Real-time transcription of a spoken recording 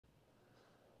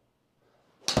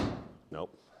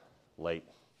Nope. Late.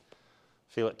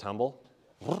 Feel it tumble?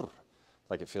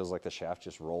 Like it feels like the shaft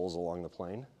just rolls along the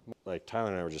plane. Like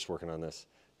Tyler and I were just working on this.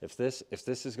 If this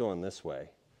is going this way,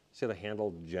 see how the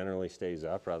handle generally stays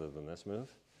up rather than this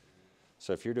move?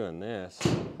 So if you're doing this,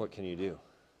 what can you do?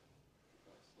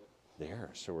 There,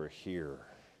 so we're here,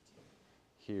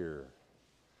 here.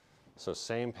 So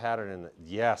same pattern in the,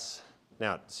 yes.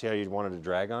 Now, see how you wanted to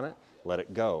drag on it? Let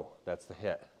it go, that's the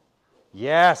hit.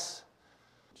 Yes!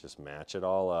 Just match it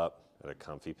all up at a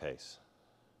comfy pace.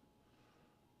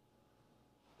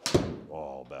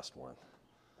 Oh, best one.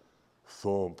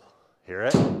 Thump. Hear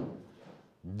it?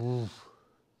 Boof.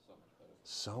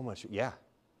 So much, yeah.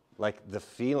 Like the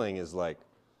feeling is like,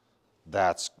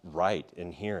 that's right.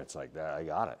 In here, it's like that, I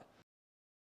got it.